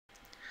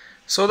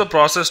So the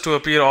process to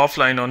appear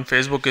offline on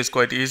Facebook is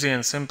quite easy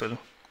and simple,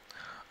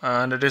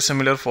 and it is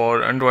similar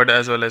for Android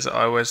as well as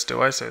iOS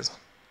devices.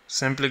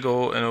 Simply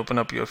go and open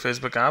up your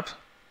Facebook app,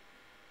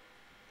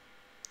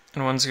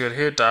 and once you're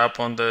here, tap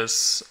on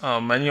this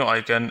menu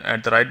icon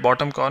at the right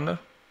bottom corner.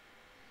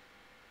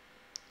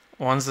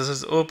 Once this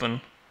is open,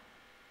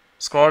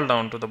 scroll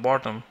down to the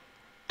bottom,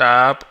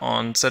 tap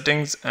on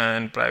Settings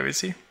and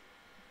Privacy.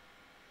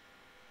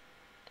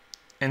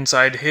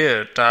 Inside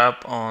here,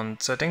 tap on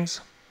Settings.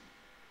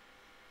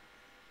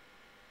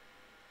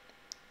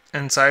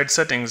 Inside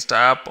Settings,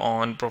 tap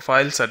on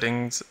Profile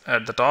Settings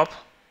at the top.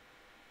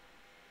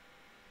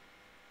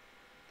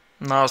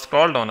 Now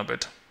scroll down a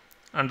bit.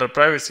 Under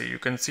Privacy, you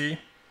can see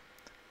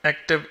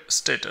Active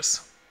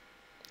Status.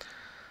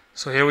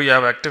 So here we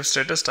have Active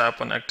Status. Tap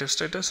on Active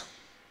Status.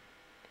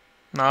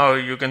 Now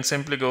you can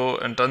simply go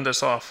and turn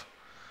this off.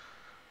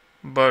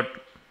 But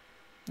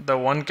the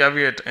one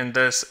caveat in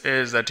this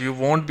is that you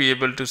won't be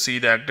able to see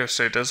the active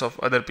status of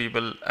other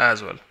people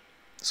as well.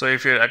 So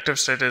if your active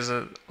status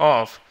is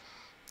off,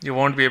 you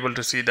won't be able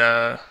to see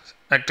the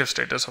active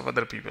status of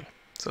other people.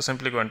 So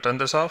simply go and turn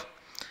this off.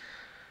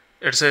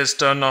 It says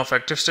turn off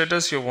active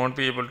status. You won't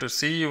be able to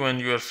see when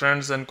your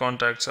friends and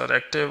contacts are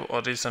active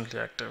or recently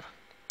active.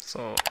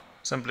 So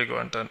simply go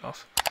and turn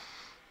off.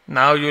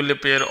 Now you will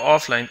appear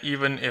offline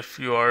even if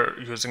you are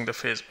using the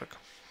Facebook.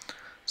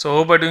 So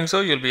hope by doing so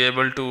you'll be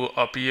able to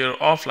appear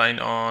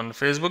offline on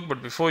Facebook.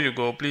 But before you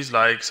go, please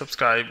like,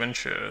 subscribe and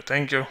share.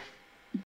 Thank you.